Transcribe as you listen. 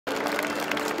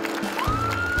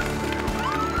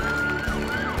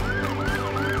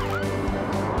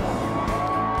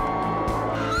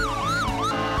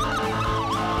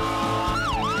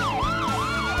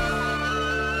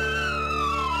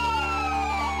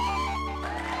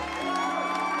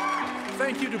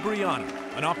Thank you to Brianna,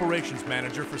 an operations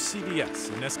manager for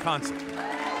CVS in Wisconsin.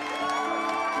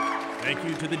 Thank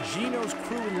you to the Geno's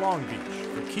crew in Long Beach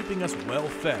for keeping us well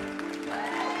fed.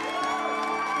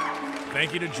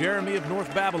 Thank you to Jeremy of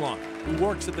North Babylon, who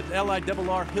works at the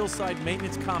LIRR Hillside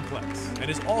Maintenance Complex and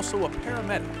is also a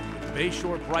paramedic with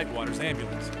Bayshore Brightwater's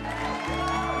ambulance.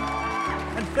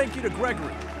 And thank you to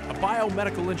Gregory, a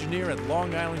biomedical engineer at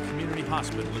Long Island Community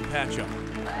Hospital in Patchogue.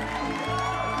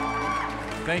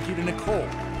 Thank you to Nicole,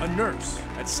 a nurse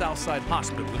at Southside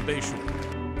Hospital in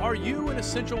Bayshore. Are you an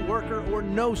essential worker or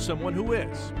know someone who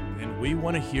is? And we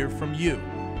want to hear from you.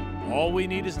 All we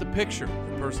need is the picture,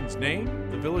 the person's name,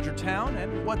 the village or town,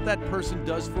 and what that person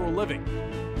does for a living.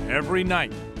 Every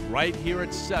night, right here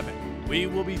at 7, we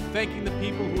will be thanking the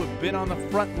people who have been on the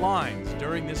front lines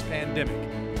during this pandemic.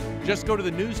 Just go to the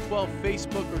News 12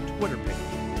 Facebook or Twitter page.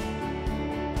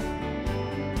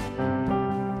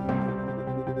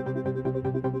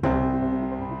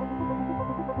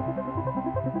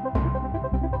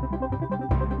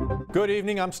 Good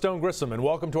evening, I'm Stone Grissom, and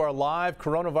welcome to our live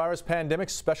coronavirus pandemic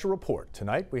special report.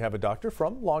 Tonight, we have a doctor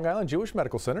from Long Island Jewish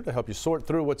Medical Center to help you sort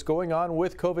through what's going on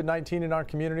with COVID-19 in our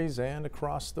communities and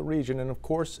across the region. And of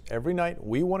course, every night,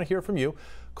 we want to hear from you.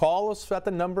 Call us at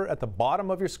the number at the bottom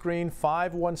of your screen,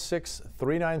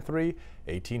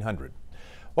 516-393-1800.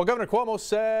 Well, Governor Cuomo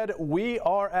said we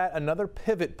are at another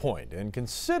pivot point in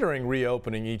considering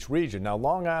reopening each region. Now,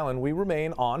 Long Island, we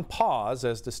remain on pause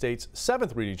as the state's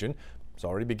 7th region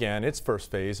already began its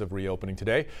first phase of reopening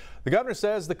today. The governor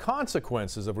says the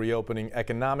consequences of reopening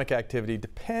economic activity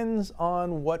depends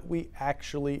on what we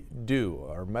actually do.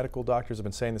 Our medical doctors have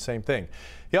been saying the same thing.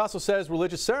 He also says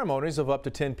religious ceremonies of up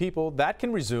to 10 people that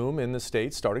can resume in the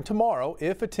state starting tomorrow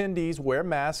if attendees wear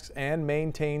masks and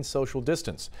maintain social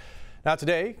distance. Now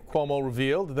today, Cuomo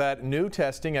revealed that new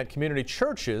testing at community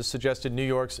churches suggested New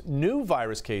York's new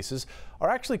virus cases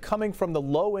are actually coming from the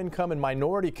low-income and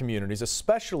minority communities,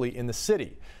 especially in the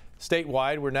city.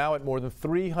 Statewide, we're now at more than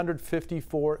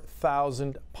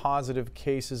 354,000 positive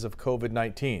cases of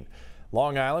COVID-19.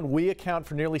 Long Island, we account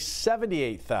for nearly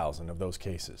 78,000 of those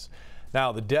cases.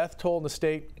 Now, the death toll in the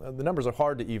state, the numbers are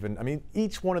hard to even. I mean,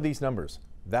 each one of these numbers,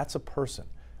 that's a person.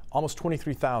 Almost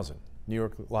 23,000 New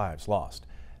York lives lost.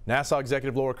 Nassau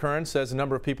Executive Laura Kern says the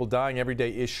number of people dying every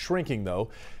day is shrinking, though.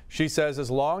 She says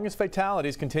as long as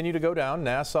fatalities continue to go down,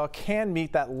 Nassau can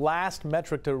meet that last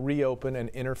metric to reopen and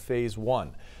enter phase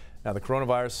 1. Now, the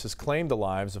coronavirus has claimed the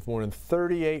lives of more than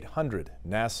 3,800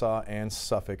 Nassau and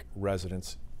Suffolk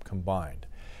residents combined.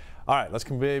 All right, let's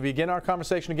begin our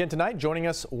conversation again tonight. Joining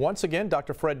us once again,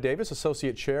 Dr. Fred Davis,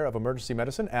 Associate Chair of Emergency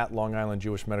Medicine at Long Island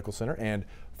Jewish Medical Center and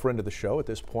friend of the show at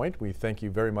this point. We thank you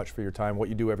very much for your time, what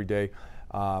you do every day,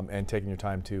 and taking your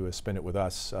time to spend it with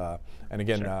us. And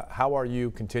again, sure. How are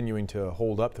you continuing to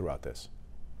hold up throughout this?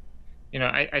 You know,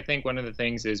 I think one of the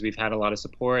things is we've had a lot of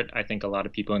support. I think a lot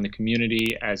of people in the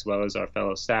community, as well as our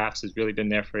fellow staffs, has really been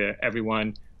there for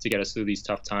everyone to get us through these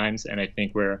tough times. And I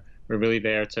think we're really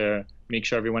there to make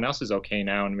sure everyone else is okay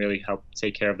now and really help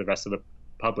take care of the rest of the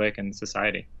public and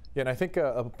society. Yeah, and I think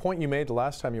a point you made the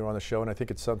last time you were on the show, and I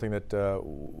think it's something that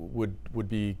would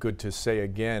be good to say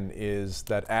again, is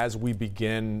that as we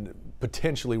begin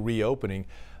potentially reopening,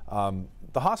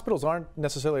 the hospitals aren't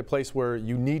necessarily a place where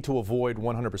you need to avoid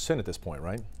 100% at this point,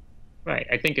 right? Right.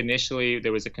 I think initially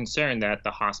there was a concern that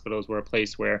the hospitals were a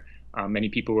place where many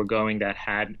people were going that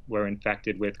were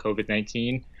infected with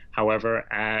COVID-19. However,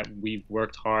 we've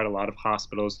worked hard. A lot of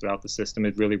hospitals throughout the system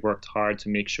have really worked hard to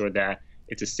make sure that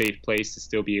it's a safe place to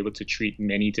still be able to treat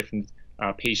many different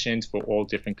patients for all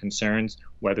different concerns,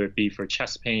 whether it be for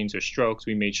chest pains or strokes.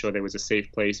 We made sure there was a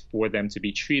safe place for them to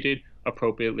be treated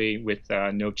appropriately with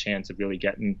no chance of really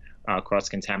getting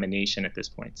cross-contamination at this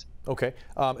point. Okay,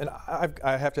 and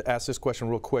I have to ask this question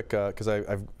real quick because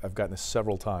I've gotten this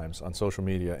several times on social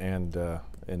media and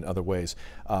in other ways.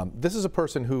 This is a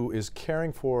person who is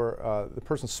caring for the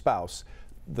person's spouse.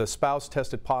 The spouse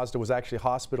tested positive, was actually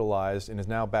hospitalized, and is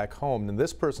now back home, and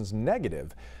this person's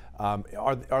negative.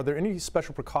 Are there any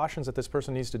special precautions that this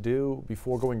person needs to do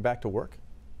before going back to work?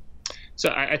 So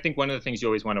I think one of the things you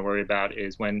always want to worry about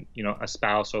is when, you know, a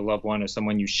spouse or loved one or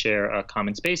someone you share a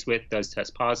common space with does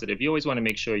test positive. You always want to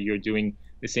make sure you're doing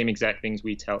the same exact things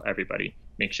we tell everybody.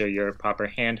 Make sure you're proper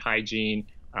hand hygiene.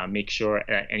 Make sure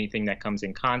anything that comes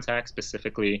in contact,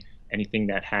 specifically anything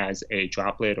that has a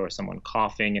droplet or someone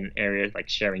coughing in an area, like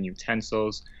sharing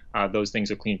utensils, those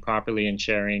things are cleaned properly and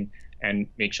sharing and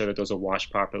make sure that those are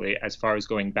washed properly. As far as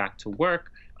going back to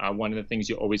work, one of the things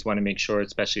you always want to make sure,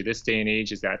 especially this day and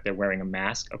age, is that they're wearing a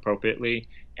mask appropriately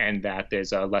and that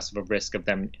there's less of a risk of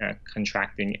them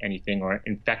contracting anything or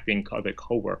infecting other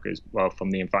coworkers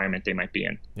from the environment they might be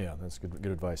in. Yeah, that's good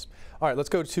advice. All right, let's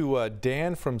go to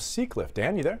Dan from Seacliff.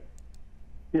 Dan, you there?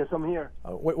 Yes, I'm here.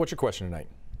 What's your question tonight?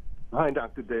 Hi,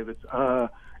 Dr. Davis.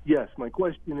 Yes, my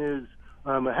question is,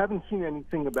 I haven't seen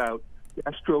anything about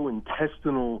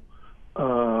gastrointestinal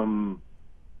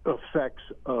effects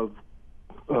of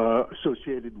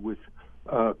associated with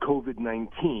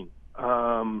COVID-19.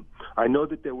 I know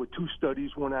that there were 2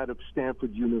 studies, one out of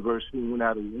Stanford University and one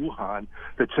out of Wuhan,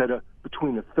 that said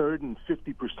between a third and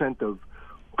 50% of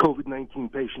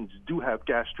COVID-19 patients do have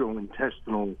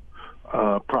gastrointestinal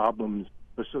problems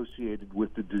associated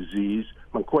with the disease.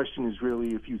 My question is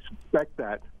really, if you suspect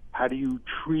that, how do you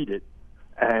treat it,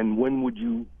 and when would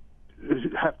you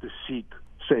have to seek,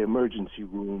 say, emergency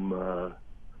room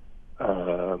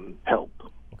help?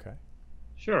 Okay.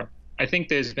 Sure. I think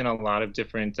there's been a lot of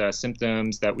different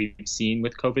symptoms that we've seen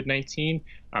with COVID-19.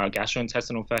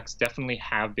 Gastrointestinal effects definitely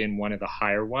have been one of the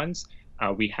higher ones.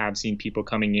 We have seen people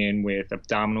coming in with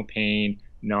abdominal pain,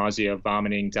 nausea,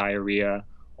 vomiting, diarrhea.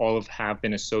 All have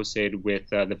been associated with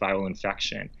the viral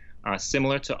infection.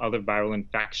 Similar to other viral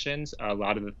infections, a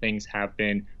lot of the things have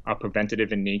been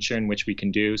preventative in nature, in which we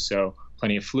can do. So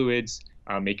plenty of fluids,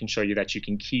 making sure that you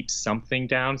can keep something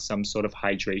down, some sort of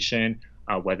hydration,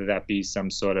 whether that be some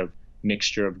sort of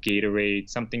mixture of Gatorade,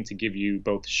 something to give you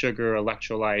both sugar,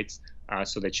 electrolytes,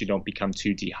 so that you don't become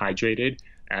too dehydrated.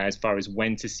 As far as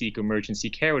when to seek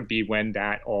emergency care would be when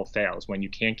that all fails, when you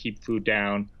can't keep food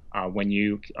down, when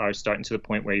you are starting to the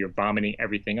point where you're vomiting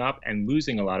everything up and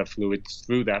losing a lot of fluids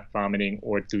through that vomiting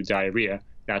or through diarrhea.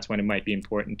 That's when it might be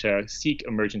important to seek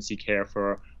emergency care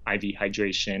for IV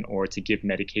hydration or to give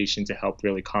medication to help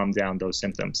really calm down those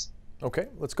symptoms. Okay,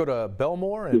 let's go to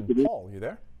Belmore and Paul. You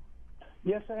there?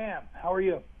 Yes, I am. How are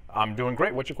you? I'm doing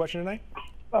great. What's your question tonight?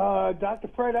 Dr.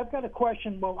 Fred, I've got a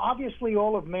question. Well, obviously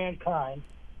all of mankind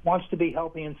wants to be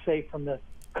healthy and safe from the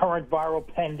current viral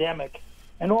pandemic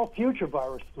and all future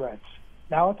virus threats.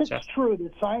 Now, if it's true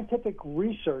that scientific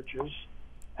researchers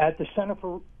at the Center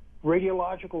for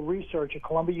Radiological Research at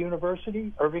Columbia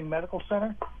University, Irving Medical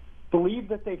Center, believe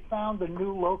that they found a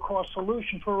new low-cost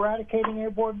solution for eradicating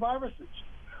airborne viruses,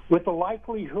 with the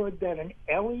likelihood that an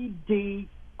LED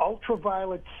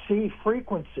ultraviolet C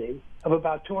frequency of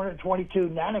about 222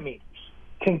 nanometers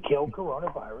can kill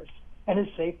coronavirus and is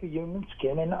safe for human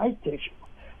skin and eye tissue.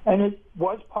 And it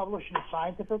was published in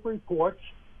scientific reports.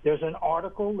 There's an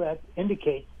article that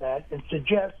indicates that and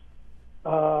suggests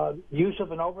use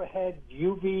of an overhead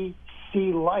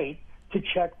UVC light to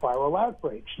check viral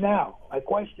outbreaks. Now, my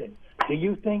question, do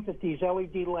you think that these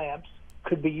LED lamps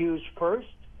could be used first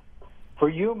for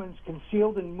humans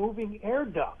concealed in moving air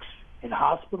ducts in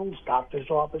hospitals, doctors'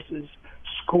 offices,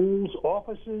 schools,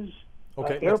 offices,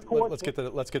 airports?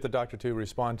 Let's get the doctor to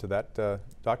respond to that.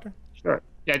 Doctor? Sure.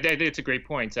 Yeah, it's a great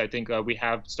point. I think we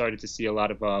have started to see a lot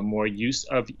of more use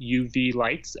of UV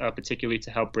lights, particularly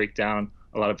to help break down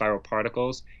a lot of viral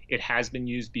particles. It has been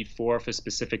used before for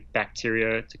specific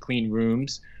bacteria to clean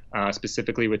rooms,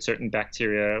 specifically with certain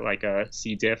bacteria like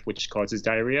C. diff, which causes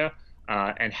diarrhea,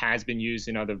 and has been used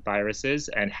in other viruses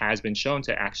and has been shown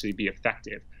to actually be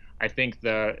effective. I think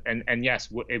yes,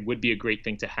 it would be a great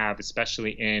thing to have,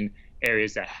 especially in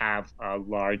areas that have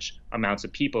large amounts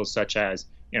of people, such as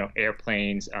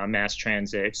airplanes, mass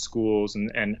transit, schools,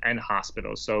 and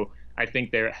hospitals. So I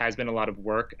think there has been a lot of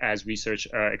work as research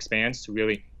expands to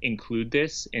really include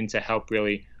this and to help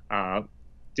really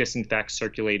disinfect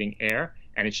circulating air.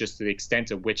 And it's just the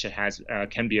extent of which it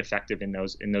can be effective in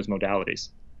those modalities.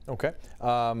 Okay.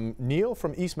 Neil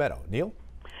from East Meadow. Neil?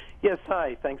 Yes,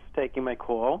 hi. Thanks for taking my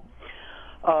call.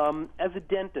 As a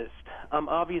dentist, I'm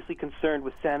obviously concerned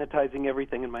with sanitizing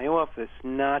everything in my office,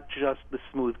 not just the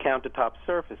smooth countertop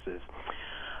surfaces.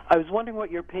 I was wondering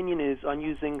what your opinion is on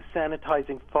using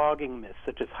sanitizing fogging mist,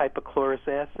 such as hypochlorous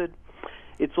acid.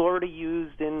 It's already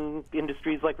used in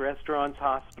industries like restaurants,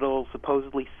 hospitals,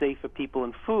 supposedly safe for people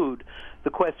and food.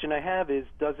 The question I have is,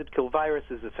 does it kill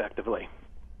viruses effectively?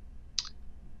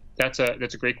 That's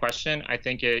a great question. I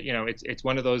think it's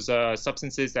one of those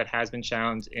substances that has been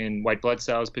found in white blood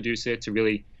cells, produce it to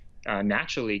really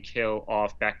naturally kill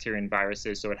off bacteria and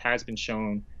viruses. So it has been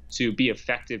shown to be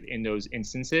effective in those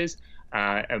instances.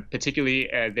 Particularly,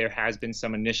 there has been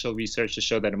some initial research to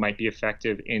show that it might be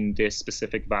effective in this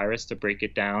specific virus to break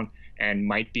it down, and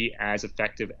might be as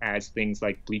effective as things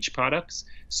like bleach products.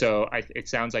 So it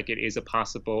sounds like it is a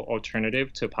possible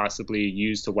alternative to possibly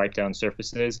use to wipe down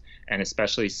surfaces, and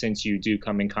especially since you do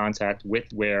come in contact with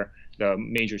where the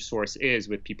major source is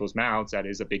with people's mouths, that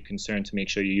is a big concern to make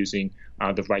sure you're using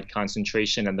the right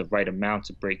concentration and the right amount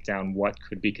to break down what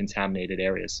could be contaminated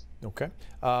areas. Okay.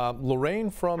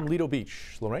 Lorraine from Lido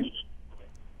Beach. Lorraine?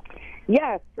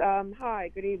 Yes.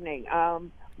 Hi, good evening.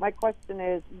 My question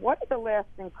is, what are the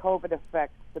lasting COVID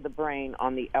effects to the brain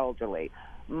on the elderly?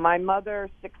 My mother,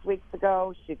 6 weeks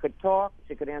ago, she could talk,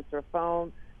 she could answer a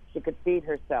phone, she could feed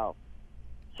herself.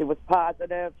 She was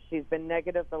positive. She's been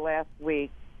negative the last week.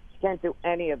 Can't do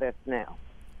any of this now.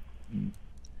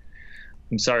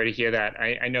 I'm sorry to hear that.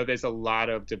 I know there's a lot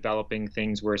of developing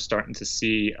things we're starting to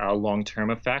see long-term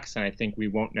effects, and I think we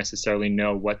won't necessarily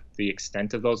know what the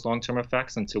extent of those long-term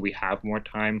effects until we have more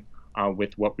time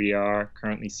with what we are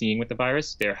currently seeing with the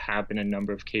virus. There have been a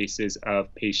number of cases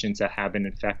of patients that have been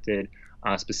infected,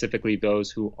 specifically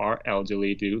those who are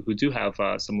elderly, who do have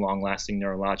some long-lasting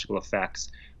neurological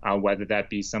effects, whether that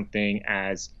be something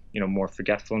as more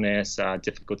forgetfulness,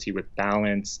 difficulty with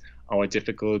balance, or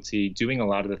difficulty doing a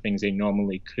lot of the things they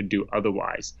normally could do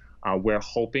otherwise. We're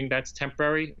hoping that's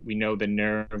temporary. We know the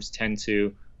nerves tend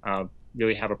to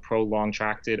really have a prolonged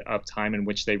tracted of time in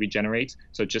which they regenerate.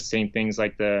 So just saying things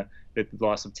like the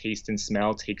loss of taste and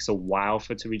smell takes a while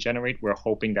for it to regenerate. We're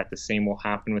hoping that the same will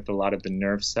happen with a lot of the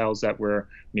nerve cells that were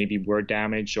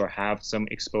damaged or have some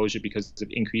exposure because of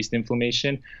increased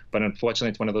inflammation. But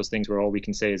unfortunately, it's one of those things where all we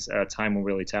can say is time will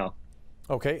really tell.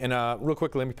 Okay, and real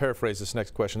quickly, let me paraphrase this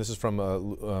next question. This is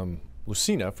from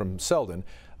Lucina from Selden.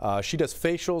 She does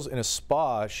facials in a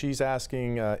spa. She's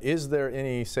asking, is there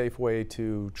any safe way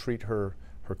to treat her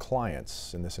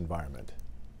clients in this environment?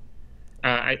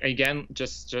 Again,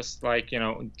 just like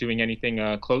doing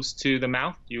anything close to the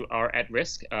mouth, you are at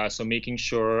risk. So making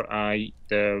sure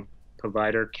the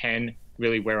provider can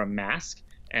really wear a mask,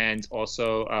 and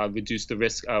also reduce the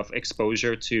risk of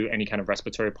exposure to any kind of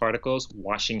respiratory particles,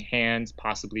 washing hands,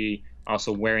 possibly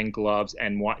also wearing gloves,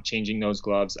 and changing those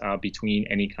gloves between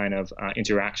any kind of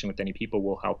interaction with any people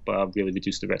will help really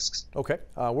reduce the risks. Okay,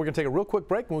 we're going to take a real quick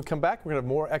break. When we come back, we're going to have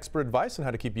more expert advice on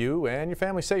how to keep you and your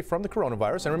family safe from the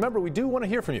coronavirus. And remember, we do want to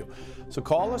hear from you. So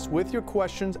call us with your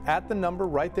questions at the number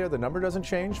right there. The number doesn't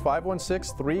change,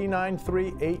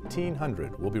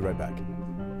 516-393-1800. We'll be right back.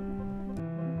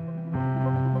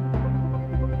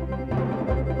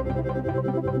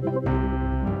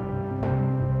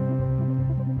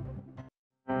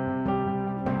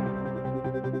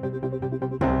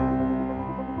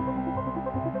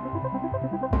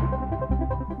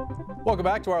 Welcome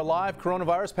back to our live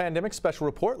coronavirus pandemic special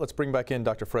report. Let's bring back in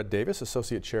Dr. Fred Davis,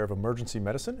 Associate Chair of Emergency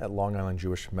Medicine at Long Island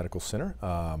Jewish Medical Center.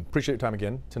 Appreciate your time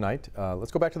again tonight.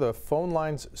 Let's go back to the phone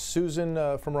lines. Susan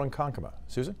from Ronkonkoma.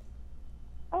 Susan?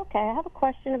 Okay, I have a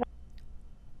question about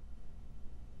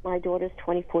my daughter's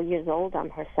 24 years old. I'm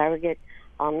her surrogate.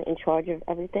 I'm in charge of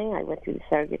everything. I went through the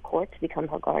surrogate court to become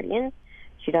her guardian.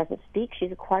 She doesn't speak.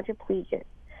 She's a quadriplegic.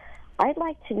 I'd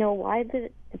like to know why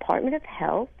the Department of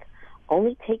Health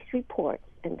only takes reports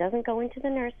and doesn't go into the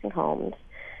nursing homes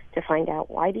to find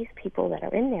out why these people that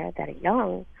are in there that are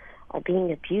young are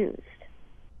being abused.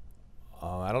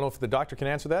 I don't know if the doctor can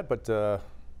answer that, but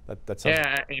that's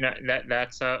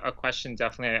that's a question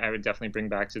definitely I would definitely bring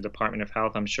back to the Department of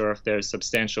Health. I'm sure if there's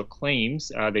substantial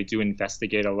claims, they do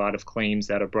investigate a lot of claims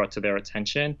that are brought to their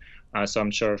attention. So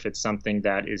I'm sure if it's something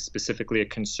that is specifically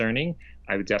concerning,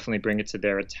 I would definitely bring it to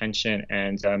their attention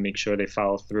and make sure they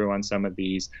follow through on some of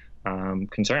these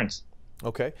concerns.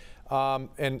 Okay,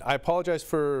 and I apologize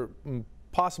for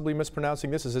possibly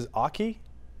mispronouncing this. Is this Aki?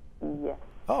 Yes.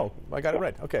 Oh, I got it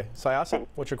right. Okay, Sayasa,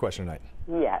 what's your question tonight?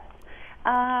 Yes.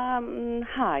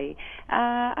 Hi.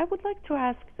 I would like to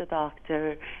ask the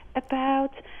doctor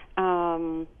about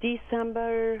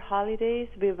December holidays.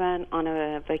 We went on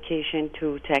a vacation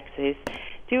to Texas.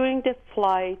 During the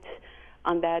flight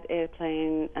on that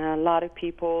airplane, a lot of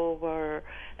people were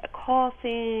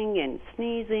coughing and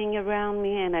sneezing around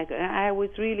me, and I was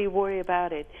really worried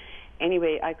about it.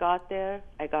 Anyway, I got there.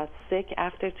 I got sick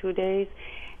after 2 days,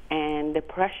 and the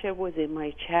pressure was in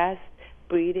my chest.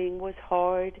 Breathing was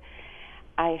hard.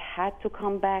 I had to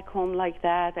come back home like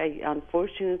that.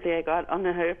 Unfortunately, I got on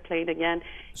an airplane again.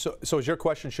 So is your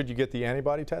question, should you get the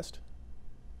antibody test?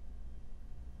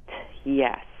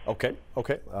 Yes. Okay.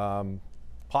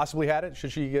 Possibly had it.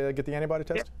 Should she get the antibody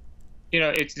test?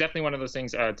 Yeah. It's definitely one of those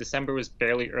things. December was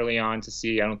fairly early on to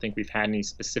see. I don't think we've had any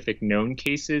specific known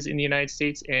cases in the United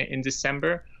States in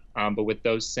December. But with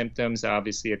those symptoms,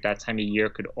 obviously at that time of year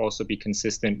could also be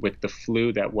consistent with the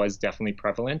flu that was definitely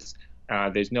prevalent.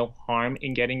 There's no harm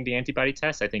in getting the antibody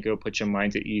test. I think it will put your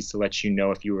mind at ease to let you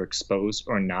know if you were exposed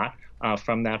or not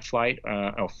from that flight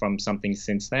or from something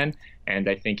since then. And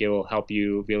I think it will help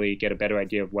you really get a better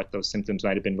idea of what those symptoms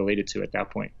might have been related to at that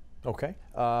point. Okay.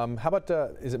 How about,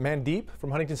 is it Mandeep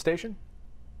from Huntington Station?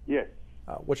 Yes.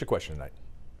 What's your question tonight?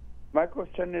 My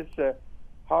question is,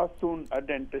 how soon a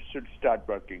dentist should start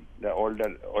working, the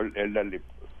elderly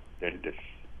dentist?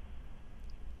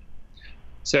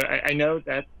 So I know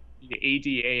that the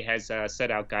ADA has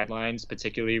set out guidelines,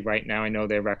 particularly right now. I know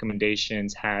their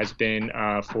recommendations has been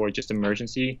for just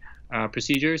emergency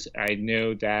procedures. I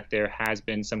know that there has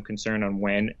been some concern on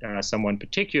when someone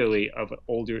particularly of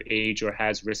older age or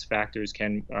has risk factors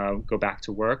can go back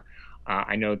to work.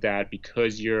 I know that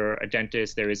because you're a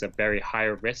dentist, there is a very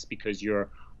higher risk because you're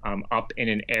up in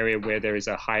an area where there is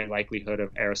a high likelihood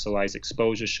of aerosolized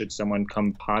exposure should someone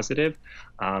come positive.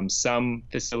 Some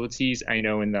facilities, I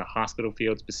know in the hospital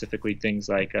field, specifically things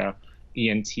like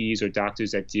ENTs or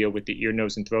doctors that deal with the ear,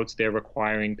 nose, and throats, they're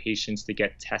requiring patients to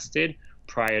get tested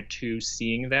prior to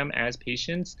seeing them as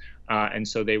patients. And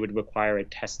so they would require a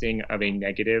testing of a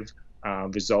negative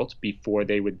result before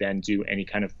they would then do any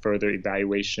kind of further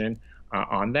evaluation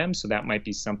on them. So that might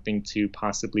be something to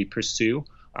possibly pursue.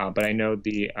 But I know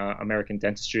the American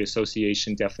Dentistry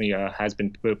Association definitely has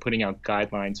been putting out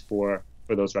guidelines for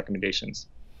those recommendations.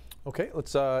 Okay,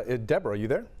 let's, Deborah, are you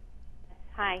there?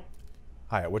 Hi.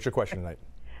 Hi, what's your question tonight?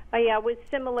 Oh, yeah, it was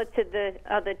similar to the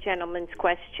other gentleman's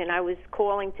question. I was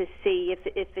calling to see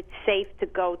if it's safe to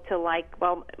go to, like,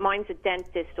 well, mine's a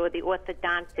dentist or the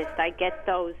orthodontist. I get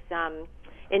those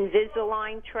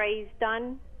Invisalign trays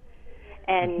done.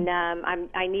 And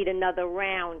I need another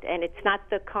round, and it's not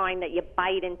the kind that you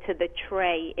bite into the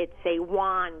tray. It's a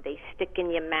wand they stick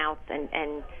in your mouth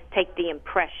and take the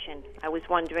impression. I was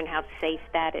wondering how safe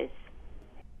that is.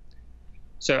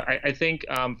 So I think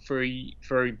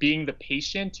for being the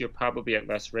patient, you're probably at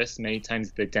less risk. Many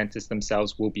times the dentists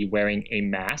themselves will be wearing a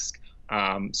mask.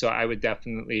 So I would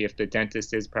definitely, if the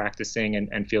dentist is practicing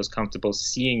and feels comfortable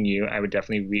seeing you, I would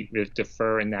definitely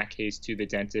defer in that case to the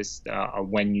dentist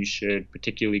when you should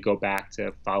particularly go back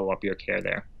to follow up your care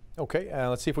there. Okay,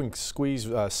 let's see if we can squeeze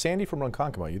Sandy from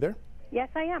Ronkonkoma. Are you there? Yes,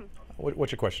 I am.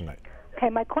 What's your question tonight? Okay,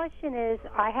 my question is,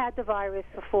 I had the virus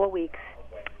for 4 weeks.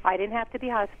 I didn't have to be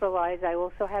hospitalized. I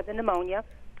also had the pneumonia.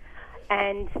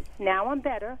 And now I'm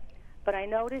better, but I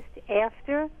noticed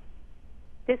after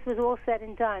this was all said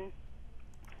and done,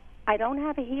 I don't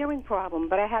have a hearing problem,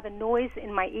 but I have a noise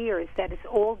in my ears that is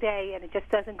all day and it just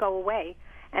doesn't go away.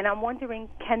 And I'm wondering,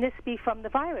 can this be from the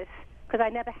virus? Because I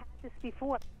never had this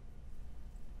before.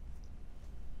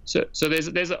 So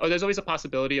there's always a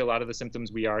possibility. A lot of the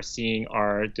symptoms we are seeing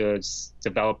are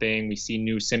developing. We see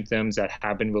new symptoms that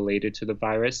have been related to the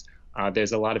virus.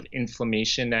 There's a lot of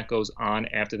inflammation that goes on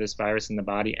after this virus in the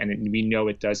body, and we know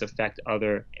it does affect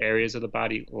other areas of the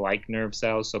body like nerve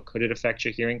cells. So could it affect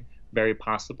your hearing? Very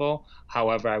possible.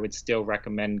 However, I would still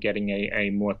recommend getting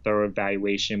a more thorough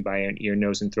evaluation by an ear,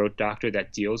 nose, and throat doctor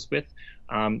that deals with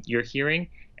your hearing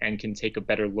and can take a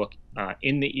better look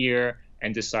in the ear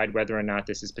and decide whether or not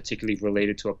this is particularly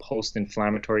related to a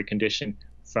post-inflammatory condition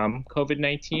from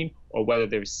COVID-19 or whether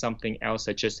there's something else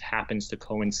that just happens to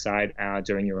coincide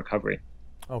during your recovery.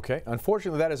 Okay.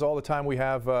 Unfortunately, that is all the time we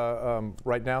have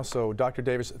right now. So, Dr.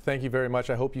 Davis, thank you very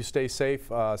much. I hope you stay safe.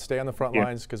 Stay on the front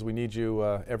lines because we need you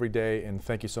every day. And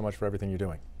thank you so much for everything you're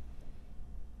doing.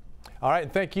 All right.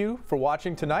 And thank you for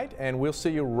watching tonight. And we'll see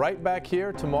you right back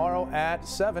here tomorrow at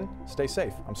 7. Stay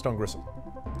safe. I'm Stone Grissom.